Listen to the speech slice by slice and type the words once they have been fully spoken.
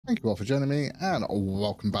Thank you all for joining me and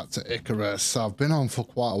welcome back to Icarus. I've been on for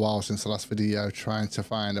quite a while since the last video trying to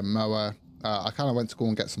find a mower. I kind of went to go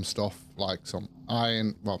and get some stuff like some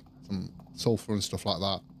iron, well, some sulfur and stuff like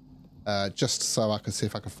that. Just so I could see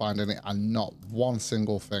if I could find any, and not one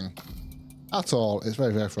single thing at all. It's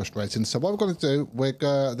very, very frustrating. So what we're going to do,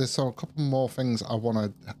 there's a couple more things I want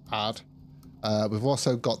to add. We've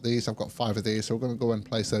also got these. I've got 5 of these, so we're going to go and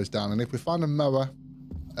place those down. And if we find a mower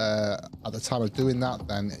at the time of doing that,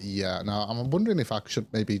 then yeah. Now I'm wondering if I should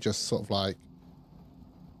maybe just sort of like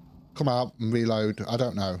come out and reload. I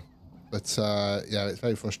don't know, but yeah, it's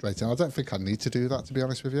very frustrating. I don't think I need to do that, to be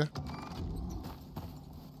honest with you.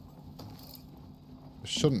 I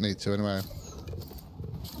shouldn't need to anyway.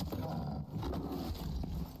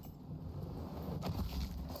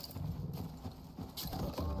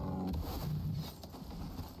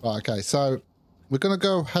 Right, okay, so we're going to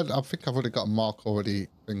go ahead. I think I've already got a mark already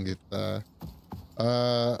fingered there.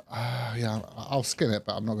 Yeah, I'll skin it,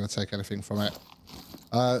 but I'm not going to take anything from it.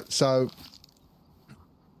 So,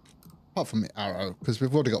 apart from the arrow, because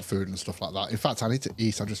we've already got food and stuff like that. In fact, I need to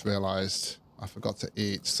eat. I just realised I forgot to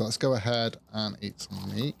eat. So let's go ahead and eat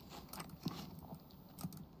some meat.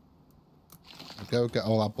 Go get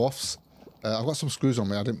all our buffs. I've got some screws on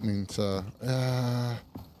me. I didn't mean to...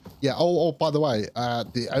 Yeah, oh, by the way,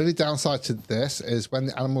 the only downside to this is when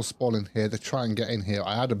the animals spawn in here, they try and get in here.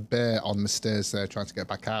 I had a bear on the stairs there trying to get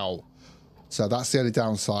back out. So that's the only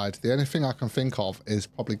downside. The only thing I can think of is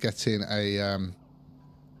probably getting a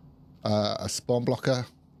spawn blocker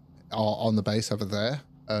on the base over there.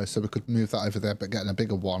 So we could move that over there, but getting a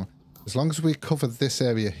bigger one. As long as we cover this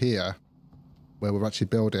area here, where we're actually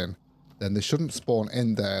building, then they shouldn't spawn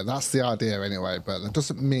in there. That's the idea anyway, but that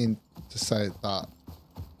doesn't mean to say that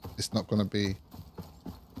it's not going to be...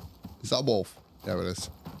 Is that a wolf? Yeah, it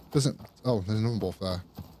is. Doesn't... Oh, there's another wolf there.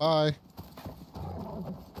 Bye.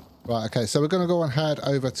 Right, okay, so we're going to go and head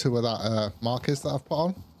over to where that mark is that I've put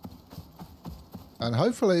on. And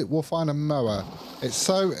hopefully we'll find a mower. It's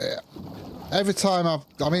so... every time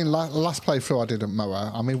I mean, last playthrough I did a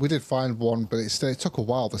mower. I mean, we did find one, but it took a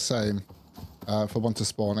while the same for one to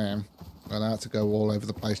spawn in. And I had to go all over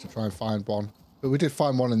the place to try and find one. But we did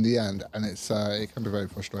find one in the end, and it can be very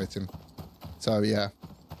frustrating. So, yeah.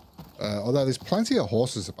 Although there's plenty of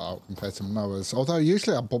horses about compared to mowers. Although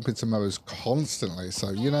usually I bump into mowers constantly. So,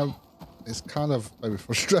 you know, it's kind of very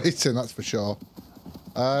frustrating, that's for sure.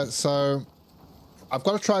 So, I've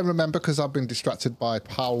got to try and remember, because I've been distracted by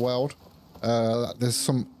Power World. There's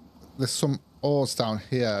some ores down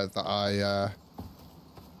here that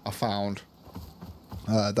I found.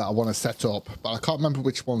 That I want to set up, but I can't remember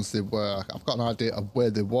which ones they were. I've got an idea of where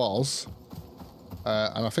they was,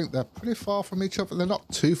 and I think they're pretty far from each other. They're not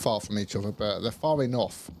too far from each other, but they're far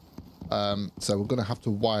enough. So we're going to have to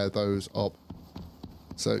wire those up.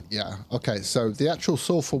 So yeah, okay. So the actual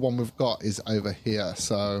sulfur one we've got is over here.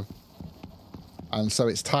 So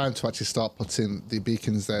it's time to actually start putting the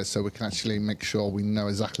beacons there, so we can actually make sure we know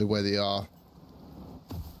exactly where they are.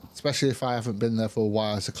 Especially if I haven't been there for a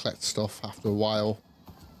while to collect stuff after a while.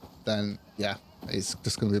 Then, yeah, it's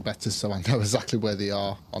just going to be better so I know exactly where they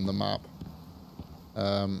are on the map.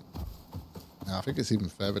 I think it's even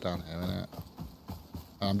further down here, isn't it?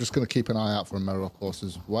 I'm just going to keep an eye out for a mower, of course,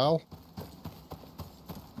 as well.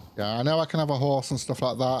 Yeah, I know I can have a horse and stuff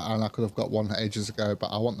like that, and I could have got one ages ago,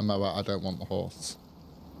 but I want the mower, I don't want the horse.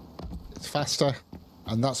 It's faster,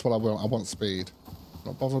 and that's what I want. I want speed.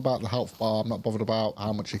 I'm not bothered about the health bar, I'm not bothered about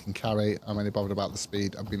how much you can carry, I'm only bothered about the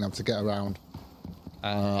speed of being able to get around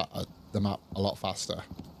the map a lot faster.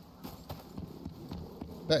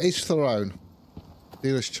 But each to their own.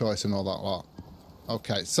 Dealer's choice and all that lot.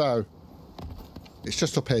 Okay, so it's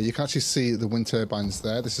just up here. You can actually see the wind turbines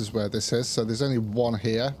there. This is where this is. So there's only one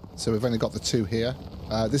here. So we've only got the 2 here.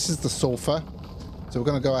 This is the sulfur. So we're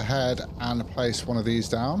going to go ahead and place one of these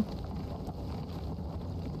down.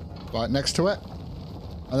 Right next to it.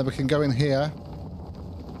 And then we can go in here.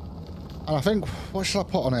 And I think, what should I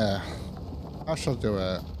put on here? How should I do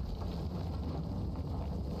it?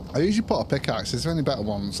 I usually put a pickaxe. Is there any better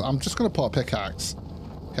ones? I'm just going to put a pickaxe.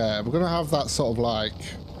 Okay, we're going to have that sort of like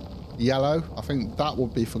yellow. I think that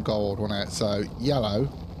would be for gold, wouldn't it? So yellow.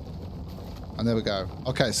 And there we go.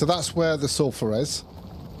 Okay, so that's where the sulfur is.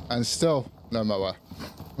 And still no mower.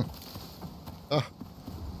 I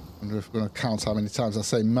wonder if we're going to count how many times I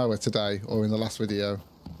say mower today or in the last video.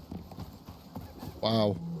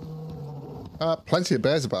 Wow. Plenty of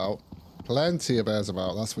bears about. Plenty of bears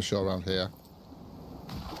about, that's for sure, around here.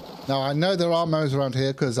 Now, I know there are mowers around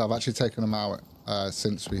here because I've actually taken them out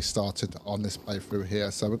since we started on this playthrough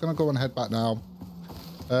here. So we're going to go and head back now.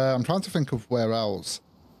 I'm trying to think of where else.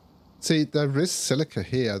 See, there is silica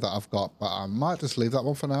here that I've got, but I might just leave that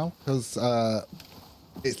one for now because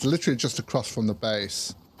it's literally just across from the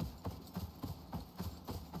base.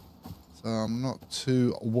 So I'm not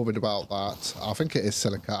too worried about that. I think it is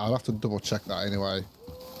silica. I'll have to double check that anyway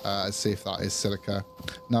and see if that is silica.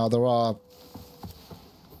 Now there are...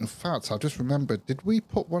 In fact, I just remembered, did we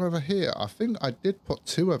put one over here? I think I did put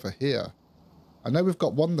two over here. I know we've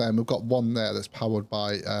got one there and we've got one there that's powered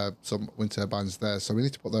by some wind turbines there. So we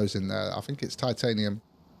need to put those in there. I think it's titanium.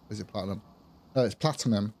 Is it platinum? No, it's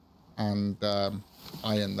platinum and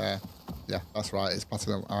iron there. Yeah, that's right. It's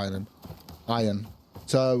platinum, iron.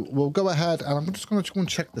 So we'll go ahead and I'm just going to go and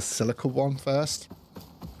check the silica one first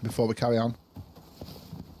before we carry on.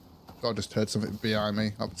 I just heard something behind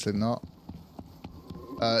me. Obviously not.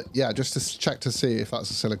 Yeah, just to check to see if that's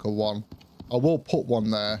a silica one. I will put one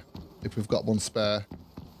there if we've got one spare.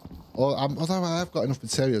 Or, although I have got enough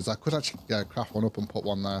materials, I could actually craft one up and put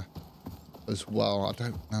one there as well. I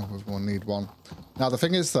don't know if we'll need one. Now, the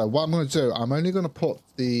thing is, though, what I'm going to do, I'm only going to put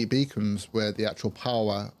the beacons where the actual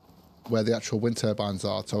power, where the actual wind turbines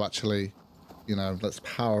are to actually, you know, let's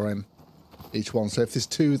power in each one. So if there's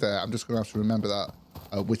two there, I'm just going to have to remember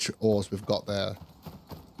that, which ores we've got there,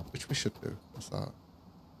 which we should do. What's that?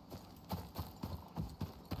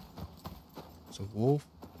 It's a wolf.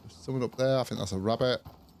 Someone up there, I think that's a rabbit.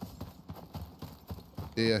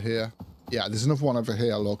 Deer here. Yeah, there's another one over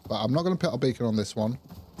here, look. But I'm not going to put a beacon on this one.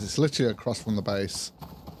 It's literally across from the base.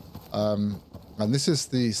 And this is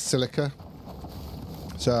the silica.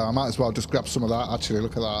 So I might as well just grab some of that. Actually,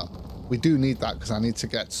 look at that. We do need that because I need to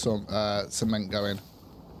get some cement going.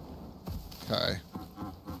 Okay.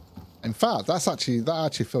 In fact, that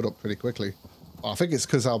actually filled up pretty quickly. I think it's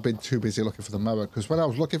because I've been too busy looking for the mower. Because when I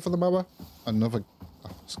was looking for the mower, another...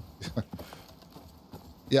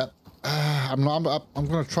 yeah, I'm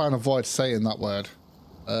going to try and avoid saying that word.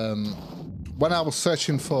 When I was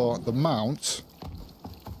searching for the mount,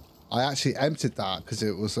 I actually emptied that because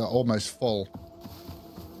it was almost full.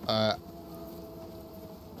 I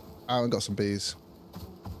got some bees.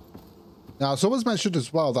 Now, someone's mentioned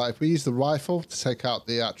as well that if we use the rifle to take out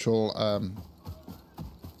the actual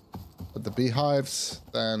the beehives,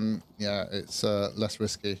 then yeah, it's less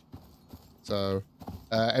risky. So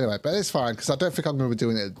anyway, but it's fine because I don't think I'm going to be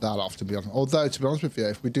doing it that often, to be honest. Although, to be honest with you,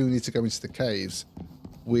 if we do need to go into the caves,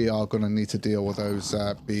 we are going to need to deal with those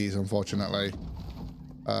bees, unfortunately,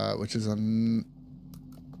 which is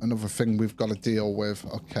another thing we've got to deal with.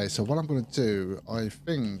 Okay, so what I'm going to do, I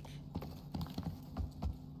think...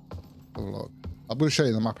 Oh, look. I'm going to show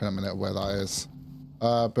you the map in a minute where that is.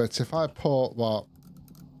 But if I put, what?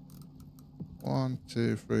 1,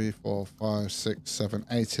 2, 3, 4, 5, 6, 7,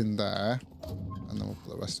 8 in there. And then we'll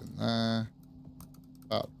put the rest in there.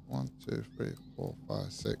 About 1, 2, 3, 4,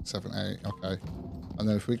 5, 6, 7, 8. Okay. And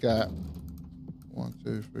then if we get 1,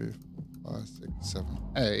 2, 3, 4, 5, 6, 7,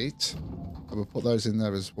 8. And we'll put those in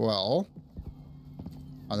there as well.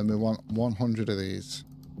 And then we want 100 of these.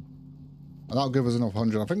 And that'll give us enough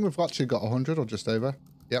 100. I think we've actually got 100 or just over.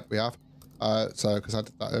 Yep, we have. So, because I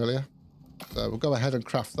did that earlier. So we'll go ahead and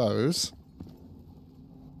craft those.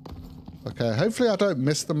 Okay, hopefully I don't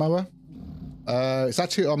miss the mower. It's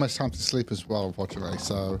actually almost time to sleep as well, unfortunately.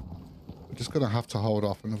 So we're just going to have to hold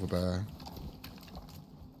off another bear.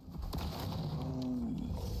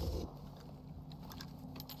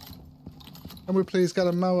 Can we please get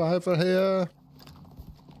a mower over here?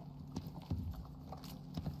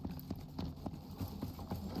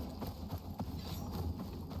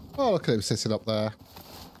 Oh, look at him sitting up there.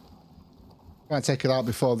 Might take it out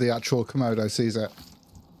before the actual Komodo sees it.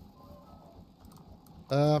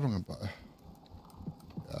 I'm gonna...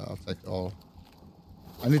 Yeah, I'll take it all.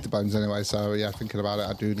 I need the bones anyway, so yeah, thinking about it,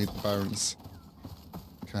 I do need the bones.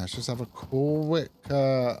 Okay, let's just have a quick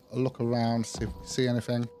look around, see if we see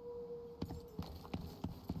anything.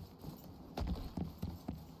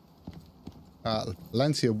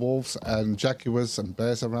 Plenty of wolves and jaguars and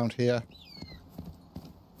bears around here.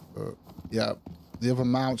 But yeah, the other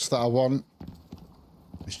mounts that I want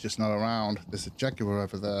is just not around. There's a jaguar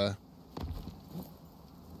over there.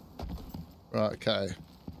 Right, okay.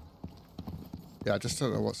 Yeah, I just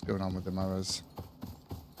don't know what's going on with the mowers.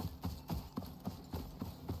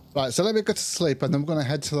 Right, so let me go to sleep and then we're going to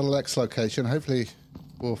head to the next location. Hopefully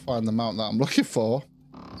we'll find the mount that I'm looking for.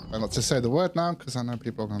 I'm not to say the word now because I know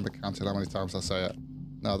people are going to be counting how many times I say it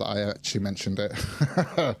now that I actually mentioned it.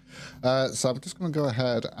 So I'm just going to go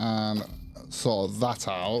ahead and sort that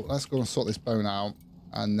out. Let's go and sort this bone out.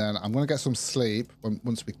 And then I'm going to get some sleep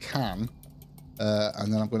once we can.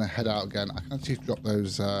 And then I'm going to head out again. I can actually drop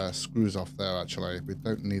those screws off there, actually. We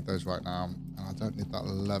don't need those right now. And I don't need that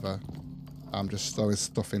leather. I'm just throwing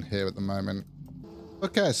stuff in here at the moment.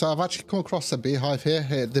 Okay, so I've actually come across a beehive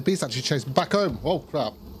here. The bee's actually chased back home. Oh,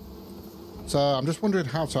 crap. So I'm just wondering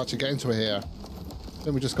how to actually get into it here.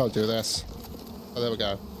 Then we just got to do this. Oh, there we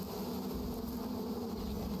go.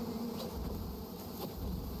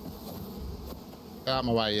 Get out of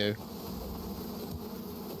my way, you.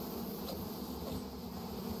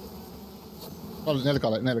 Oh, nearly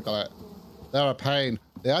got it, nearly got it. They're a pain.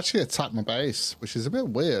 They actually attacked my base, which is a bit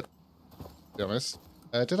weird, to be honest.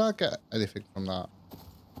 Did I get anything from that?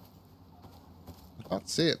 I can't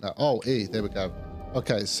see it now. Oh, E, there we go.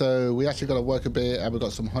 Okay, so we actually got a worker bee and we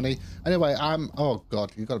got some honey. Anyway, oh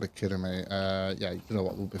God, you got to be kidding me. Yeah, you know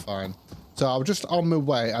what, we'll be fine. So I was just on my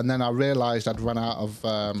way and then I realized I'd run out of,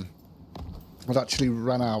 I'd actually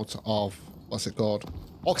run out of, what's it called?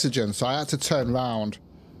 Oxygen. So I had to turn around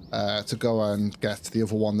to go and get the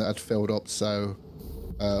other one that had filled up. So,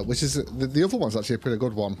 which is, the other one's actually a pretty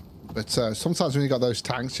good one. But sometimes when you got those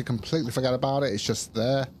tanks, you completely forget about it. It's just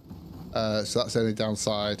there. So that's the only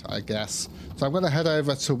downside, I guess. So I'm going to head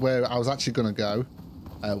over to where I was actually going to go,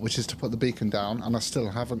 which is to put the beacon down. And I still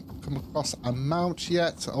haven't come across a mount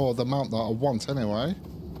yet, or the mount that I want anyway.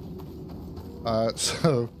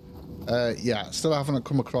 Yeah, still haven't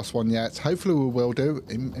come across one yet. Hopefully we will do.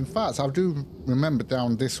 In fact, I do remember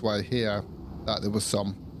down this way here that there was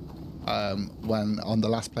some when on the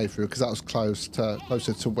last playthrough, because that was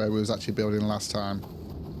closer to where we was actually building last time.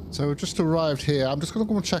 So we've just arrived here. I'm just going to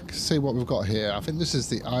go and check, see what we've got here. I think this is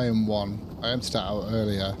the iron one. I emptied that out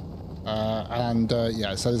earlier.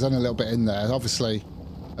 Yeah, so there's only a little bit in there. Obviously,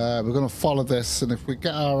 we're going to follow this, and if we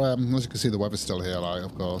get our, as you can see, the weather's still here, like,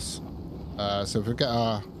 of course. So if we get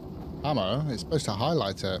our ammo, it's supposed to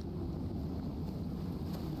highlight it.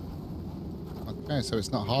 Okay, so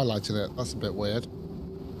it's not highlighting it. That's a bit weird.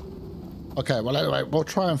 Okay, well, anyway, we'll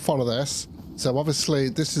try and follow this. So obviously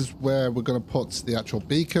this is where we're going to put the actual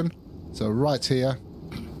beacon. So right here.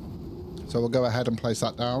 So we'll go ahead and place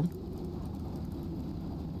that down.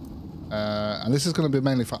 And this is going to be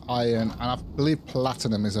mainly for iron, and I believe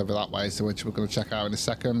platinum is over that way, so which we're going to check out in a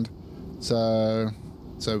second. So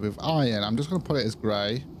with iron, I'm just going to put it as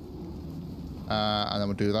grey. And then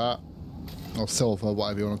we'll do that. Or silver,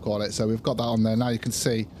 whatever you want to call it. So we've got that on there. Now you can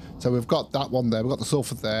see. So we've got that one there. We've got the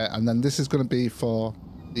sulfur there. And then this is going to be for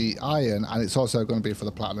the iron, and it's also going to be for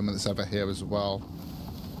the platinum, and it's over here as well.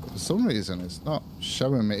 But for some reason, it's not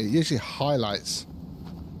showing me. It usually highlights.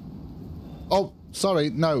 Oh, sorry.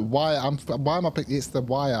 No, wire. Why am I picking? It's the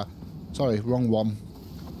wire. Sorry, wrong one.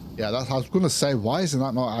 Yeah, I was going to say, why isn't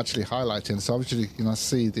that not actually highlighting? So obviously, you can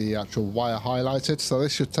see the actual wire highlighted. So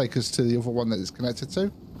this should take us to the other one that it's connected to,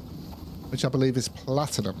 which I believe is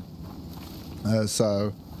platinum. And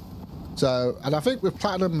I think with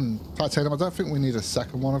platinum and titanium, I don't think we need a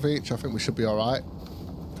second one of each. I think we should be all right.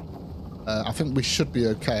 I think we should be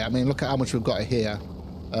okay. I mean, look at how much we've got here.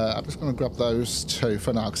 I'm just going to grab those two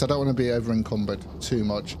for now, because I don't want to be over encumbered too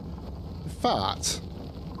much. In fact,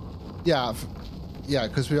 yeah,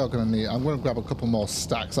 because we are going to need, I'm going to grab a couple more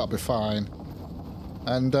stacks. That'll be fine.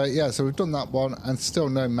 And yeah, so we've done that one, and still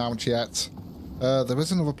no mount yet. There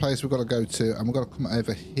is another place we've got to go to, and we've got to come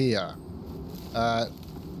over here.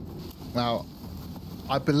 Now,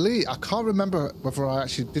 I can't remember whether I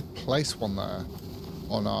actually did place one there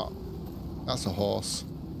or not. That's a horse.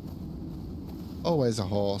 Always a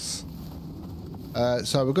horse.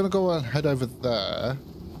 So we're going to go and head over there.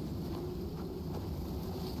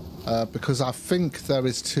 Because I think there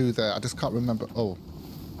is two there. I just can't remember. Oh.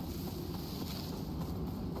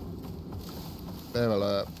 Bear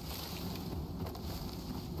alert.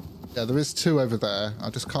 Yeah, there is two over there. I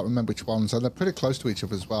just can't remember which ones. And they're pretty close to each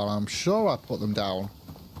other as well. I'm sure I put them down.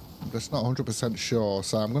 I'm just not 100% sure.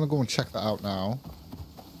 So I'm going to go and check that out now.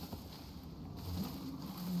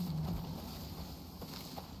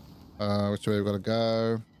 Which way we've got to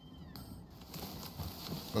go?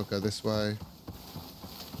 We'll go this way.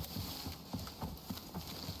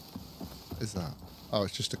 What is that? Oh,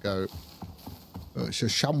 it's just a goat. Oh, it's a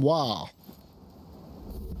chamois.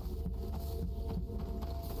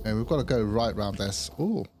 Okay, we've got to go right round this.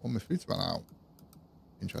 Oh, all my food's run out.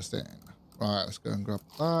 Interesting. Right, let's go and grab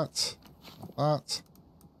that. That.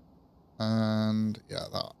 And yeah,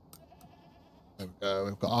 that. There we go.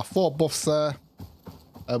 We've got our 4 buffs there.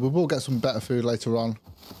 We will get some better food later on.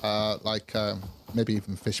 Like maybe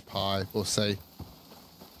even fish pie. We'll see.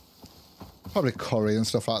 Probably curry and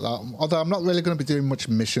stuff like that. Although I'm not really going to be doing much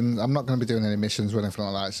missions. I'm not going to be doing any missions or anything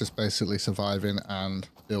like that. It's just basically surviving and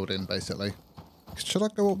building, basically. Should I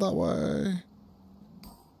go up that way?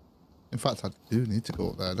 In fact, I do need to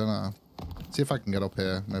go up there, don't I? See if I can get up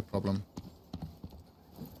here. No problem.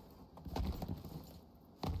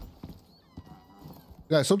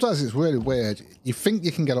 Yeah, sometimes it's really weird. You think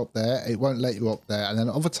you can get up there, it won't let you up there, and then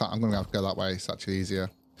other time I'm going to have to go that way. It's actually easier.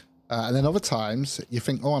 And then other times you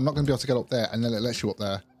think, oh, I'm not going to be able to get up there, and then it lets you up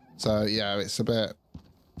there. So yeah, it's a bit.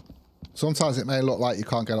 Sometimes it may look like you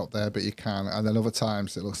can't get up there, but you can, and then other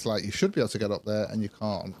times it looks like you should be able to get up there and you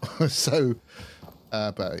can't. So,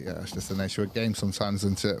 but yeah, it's just the nature of the game sometimes,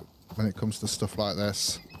 isn't it? When it comes to stuff like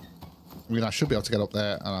this, I mean, I should be able to get up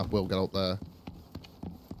there, and I will get up there.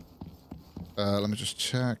 Let me just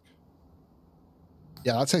check.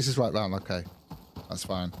 Yeah, that takes us right round. Okay, that's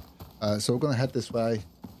fine. So we're going to head this way.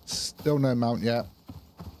 Still no mount yet.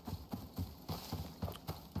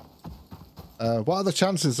 What are the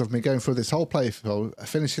chances of me going through this whole playthrough,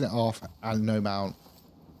 finishing it off, and no mount?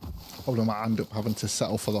 Probably might end up having to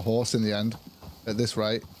settle for the horse in the end, at this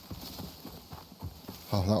rate.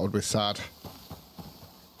 Oh, that would be sad.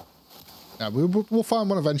 Yeah, we'll find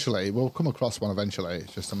one eventually. We'll come across one eventually.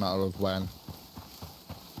 It's just a matter of when.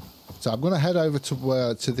 So I'm going to head over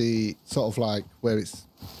to the sort of like where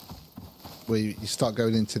you start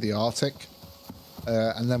going into the Arctic,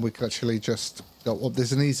 and then we can actually just go up.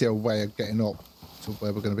 There's an easier way of getting up to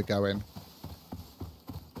where we're going to be going.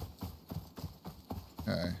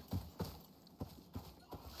 Okay.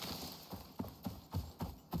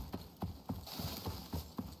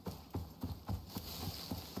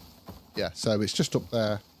 Yeah, so it's just up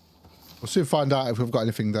there. We'll soon find out if we've got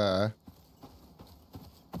anything there.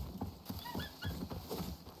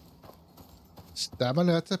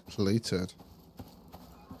 Stamina depleted.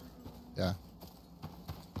 Yeah.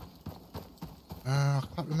 I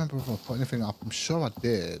can't remember if I put anything up. I'm sure I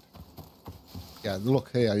did. Yeah,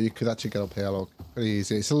 look here. You could actually get up here. Look, pretty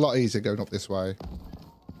easy. It's a lot easier going up this way.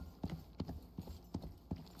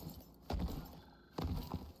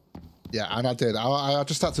 Yeah, and I did. I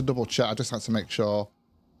just had to double check. I just had to make sure.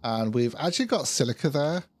 And we've actually got silica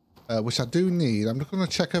there, which I do need. I'm just going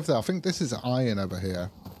to check over there. I think this is iron over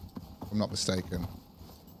here, if I'm not mistaken.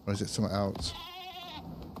 Or is it something else?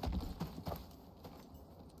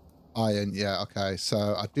 Iron, yeah, okay.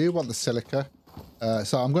 So I do want the silica.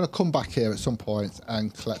 So I'm going to come back here at some point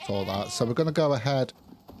and collect all that. So we're going to go ahead.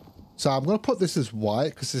 So I'm going to put this as white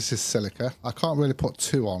because this is silica. I can't really put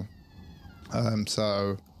 2 on.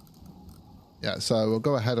 So, yeah, so we'll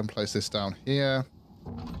go ahead and place this down here.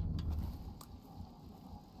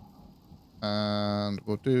 And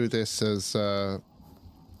we'll do this as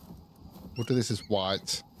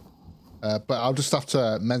white. But I'll just have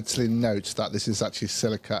to mentally note that this is actually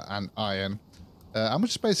silica and iron. How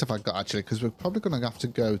much space have I got actually? Because we're probably going to have to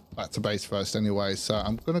go back to base first anyway. So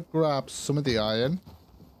I'm going to grab some of the iron.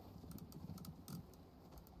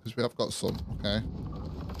 Because we have got some, okay.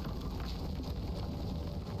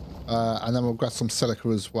 And then we'll grab some silica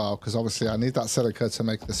as well. Because obviously I need that silica to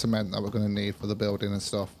make the cement that we're going to need for the building and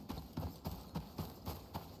stuff.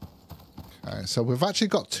 Okay, so we've actually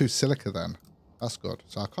got 2 silica then. That's good.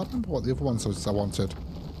 So I can't remember what the other ones was I wanted.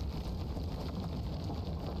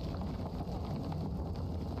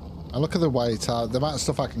 And look at the weight. The amount of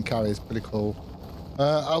stuff I can carry is pretty cool.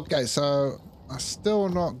 Okay, so I still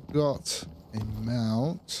not got a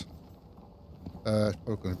mount. It's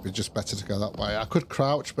probably going to be just better to go that way. I could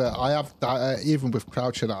crouch, but I have even with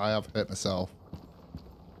crouching, I have hurt myself.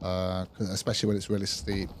 Especially when it's really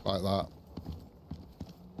steep like that.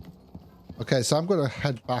 Okay, so I'm going to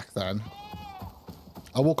head back then.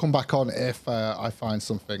 I will come back on if I find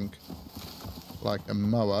something like a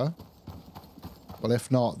mower. Well,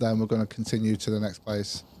 if not, then we're going to continue to the next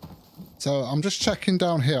place. So I'm just checking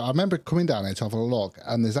down here. I remember coming down here to have a look,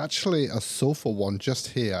 and there's actually a sulfur one just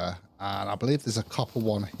here, and I believe there's a copper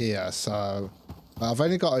one here. So I've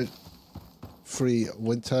only got 3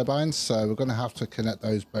 wind turbines, so we're going to have to connect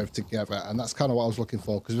those both together, and that's kind of what I was looking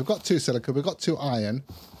for, because we've got 2 silica, we've got 2 iron,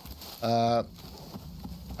 and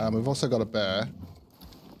we've also got a bear.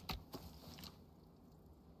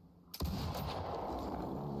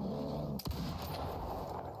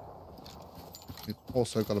 We've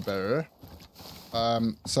also got a barrier.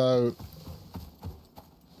 So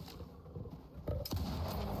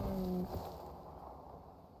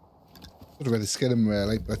not really skin him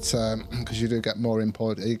really, but because you do get more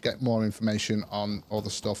input, you get more information on all the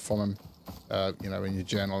stuff from him, you know, in your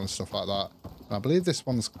journal and stuff like that. And I believe this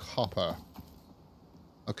one's copper.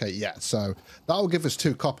 Okay, yeah, so that will give us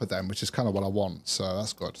 2 copper then, which is kind of what I want, so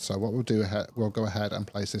that's good. So what we'll do, we'll go ahead and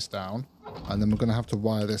place this down, and then we're going to have to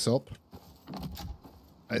wire this up.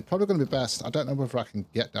 It's probably going to be best, I don't know whether I can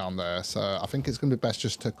get down there, so I think it's going to be best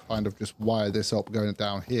just to kind of just wire this up going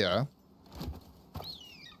down here.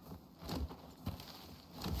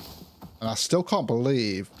 And I still can't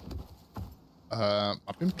believe,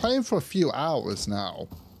 I've been playing for a few hours now,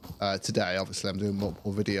 today. Obviously, I'm doing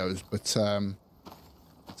multiple videos, but so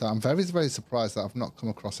I'm very, very surprised that I've not come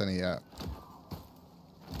across any yet.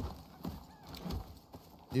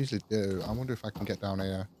 Usually do. I wonder if I can get down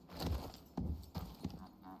here.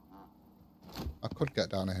 I could get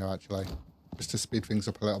down here, actually, just to speed things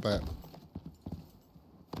up a little bit.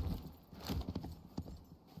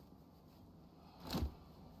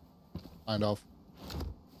 Kind of.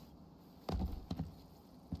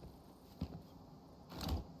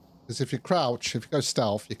 Because if you crouch, if you go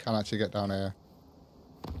stealth, you can actually get down here.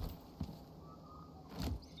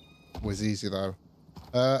 It was easy, though.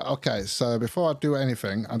 Okay, so before I do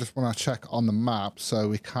anything, I just want to check on the map. So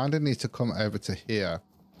we kind of need to come over to here.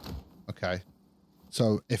 Okay.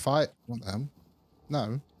 So if I want them,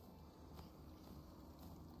 no.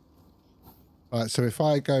 All right, so if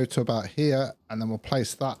I go to about here, and then we'll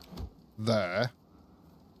place that there.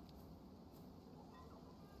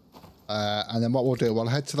 And then what we'll do, we'll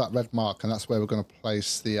head to that red mark, and that's where we're going to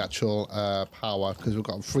place the actual power, because we've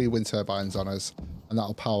got 3 wind turbines on us, and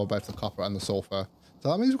that'll power both the copper and the sulfur. So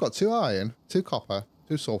that means we've got 2 iron, 2 copper,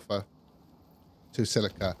 2 sulfur, 2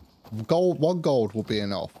 silica. Gold, 1 gold will be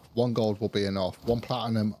enough. 1 gold will be enough. 1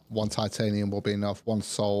 platinum, 1 titanium will be enough. 1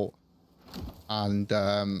 salt, and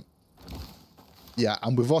yeah,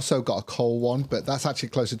 and we've also got a coal one, but that's actually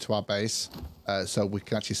closer to our base, so we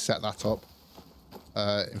can actually set that up.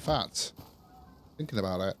 In fact, thinking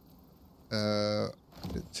about it,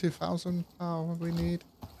 2,000 power we need?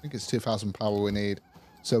 I think it's 2,000 power we need.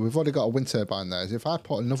 So we've already got a wind turbine there. If I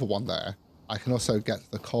put another one there, I can also get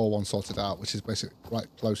the coal one sorted out, which is basically right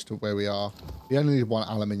close to where we are. We only need 1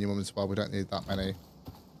 aluminium as well. We don't need that many.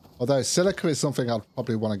 Although silica is something I'd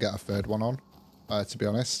probably want to get a 3rd one on, to be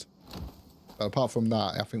honest. But apart from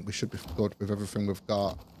that, I think we should be good with everything we've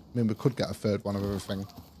got. I mean, we could get a 3rd one of everything.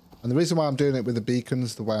 And the reason why I'm doing it with the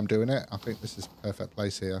beacons, the way I'm doing it, I think this is a perfect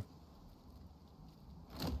place here.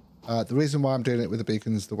 The reason why I'm doing it with the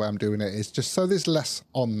beacons, the way I'm doing it, is just so there's less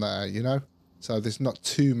on there, you know? So there's not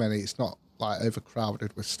too many. It's not like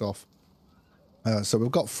overcrowded with stuff. So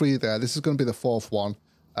we've got 3 there. This is going to be the 4th one.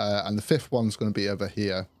 And the 5th one's going to be over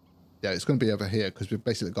here. Yeah, it's going to be over here because we've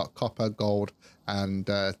basically got copper, gold, and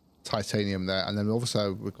titanium there. And then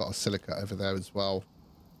also we've got a silica over there as well.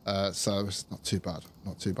 So it's not too bad.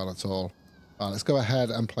 Not too bad at all. Right, let's go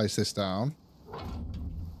ahead and place this down.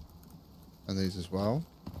 And these as well.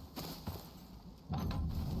 I'd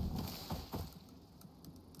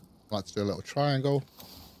like to do a little triangle.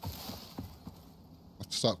 I'll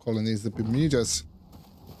start calling these the Bermudas.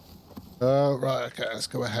 Right, okay, let's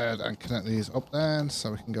go ahead and connect these up then,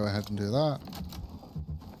 so we can go ahead and do that.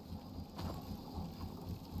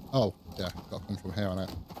 Oh, yeah, got to come from here on it.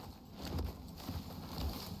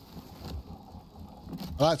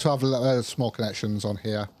 I like to have a lot of small connections on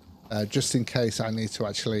here, just in case I need to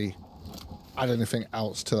actually add anything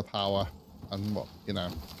else to the power, and what, you know.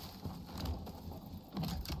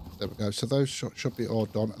 There we go. So those should be all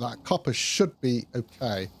done. That copper should be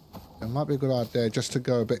okay. It might be a good idea just to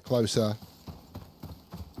go a bit closer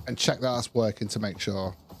and check that that's working to make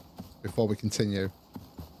sure before we continue.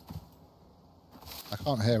 I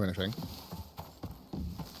can't hear anything.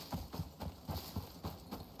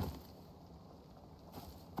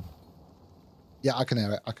 Yeah, I can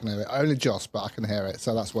hear it. I can hear it. Only just, but I can hear it.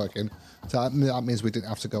 So that's working. So that means we didn't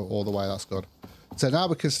have to go all the way. That's good. So now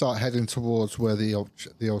we can start heading towards where the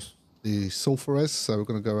sulfur is. So we're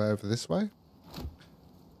going to go over this way.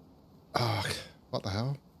 Oh, what the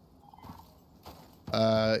hell?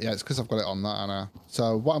 Yeah, it's because I've got it on that, Anna.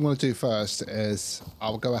 So what I'm going to do first is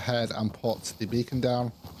I'll go ahead and put the beacon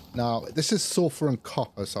down. Now, this is sulfur and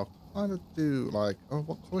copper, so I'll kind of do like... Oh,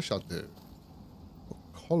 what colour shall I do?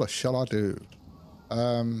 What colour shall I do?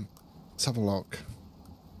 Let's have a look.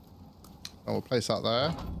 I will place that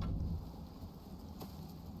there.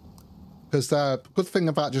 Because the good thing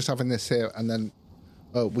about just having this here, and then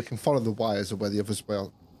we can follow the wires of where the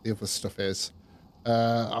other stuff is.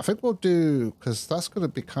 I think we'll do, because that's going to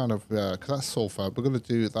be kind of, because that's sulfur, we're going to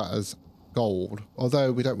do that as gold.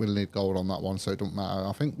 Although we don't really need gold on that one, so it don't matter.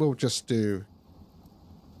 I think we'll just do,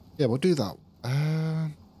 yeah, we'll do that.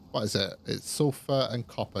 What is it? It's sulfur and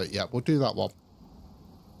copper. Yeah, we'll do that one.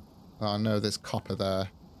 I know there's copper there.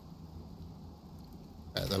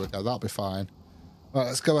 Yeah, there we go. That'll be fine. Right,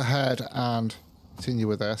 let's go ahead and continue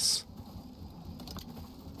with this.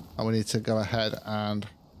 And we need to go ahead and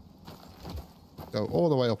go all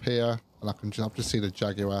the way up here. And I've just seen a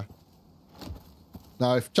Jaguar.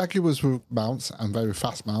 Now, if Jaguars were mounts and very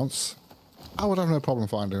fast mounts, I would have no problem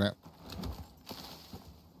finding it.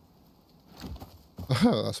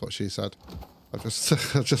 That's what she said. I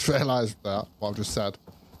just realised that, what I've just said.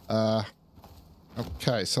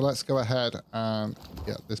 Okay, so let's go ahead and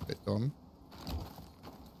get this bit done.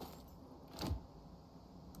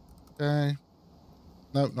 Okay.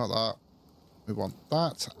 Nope, not that. We want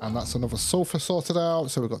that. And that's another sulfur sorted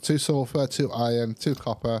out. So we've got 2 sulfur, 2 iron, 2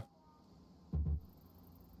 copper.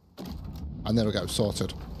 And there we go,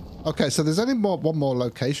 sorted. Okay, so there's only one more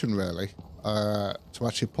location, really, to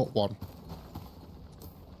actually put one.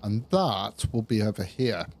 And that will be over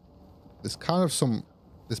here. There's kind of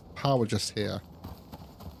this power just here.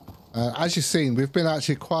 As you've seen, we've been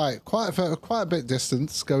actually quite a bit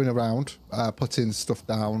distance going around, putting stuff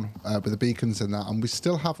down with the beacons and that, and we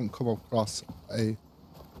still haven't come across a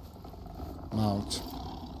mount.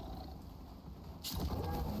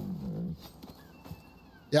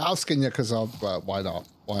 Yeah, I'll skin you because why not?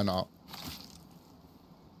 Why not?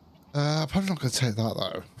 I'm probably not going to take that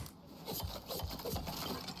though.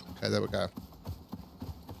 Okay, there we go.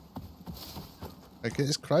 Like,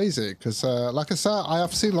 it's crazy because, like I said, I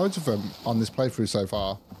have seen loads of them on this playthrough so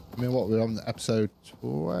far. I mean, what, we're on episode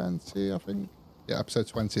 20, I think? Yeah, episode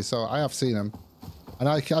 20. So I have seen them. And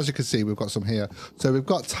as you can see, we've got some here. So we've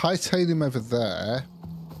got titanium over there,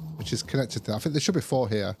 which is connected to, I think there should be 4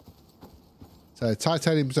 here. So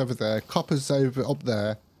titanium's over there, copper's up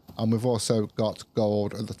there, and we've also got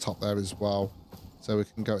gold at the top there as well. So we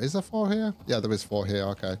can go, is there 4 here? Yeah, there is 4 here,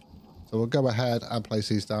 okay. So we'll go ahead and place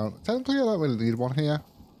these down. Technically, I don't really need one here.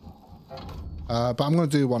 But I'm going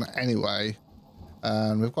to do one anyway.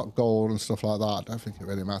 And we've got gold and stuff like that. I don't think it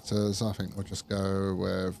really matters. I think we'll just go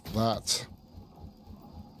with that.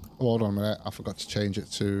 Oh, hold on a minute. I forgot to change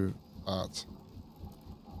it to that.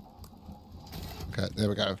 Okay, there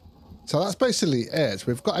we go. So that's basically it.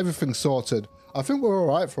 We've got everything sorted. I think we're all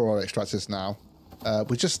right for our extractors now.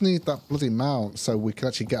 We just need that bloody mount so we can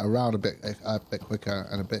actually get around a bit quicker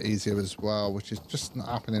and a bit easier as well, which is just not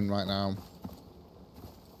happening right now.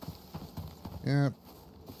 Yeah,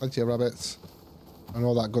 plenty of rabbits and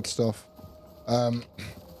all that good stuff.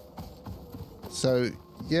 So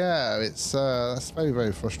yeah, it's that's very,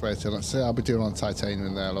 very frustrating. Let's see, I'll be doing on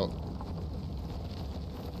titanium there. Look,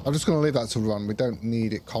 I'm just going to leave that to run. We don't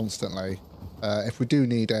need it constantly. If we do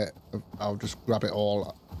need it, I'll just grab it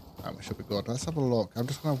all. And we should be good. Let's have a look. I'm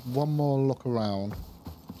just going to have one more look around.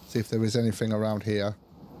 See if there is anything around here.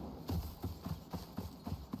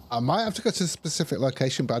 I might have to go to a specific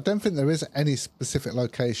location, but I don't think there is any specific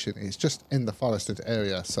location. It's just in the forested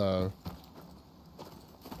area, so...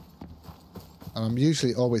 And I'm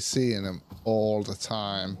usually always seeing them all the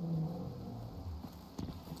time.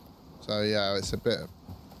 So yeah, it's a bit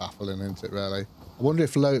baffling, isn't it, really? I wonder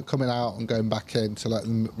if coming out and going back in to let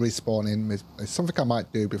them respawn in is something I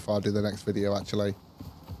might do before I do the next video, actually.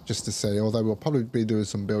 Just to see, although we'll probably be doing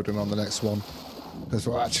some building on the next one. Because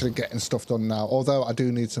we're actually getting stuff done now. Although I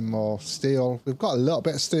do need some more steel. We've got a little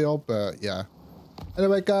bit of steel, but yeah.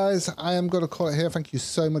 Anyway, guys, I am going to call it here. Thank you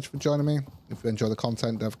so much for joining me. If you enjoy the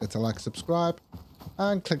content, don't forget to like, subscribe,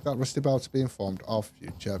 and click that rusty bell to be informed of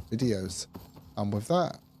future videos. And with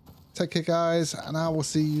that, take care, guys, and I will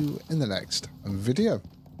see you in the next video.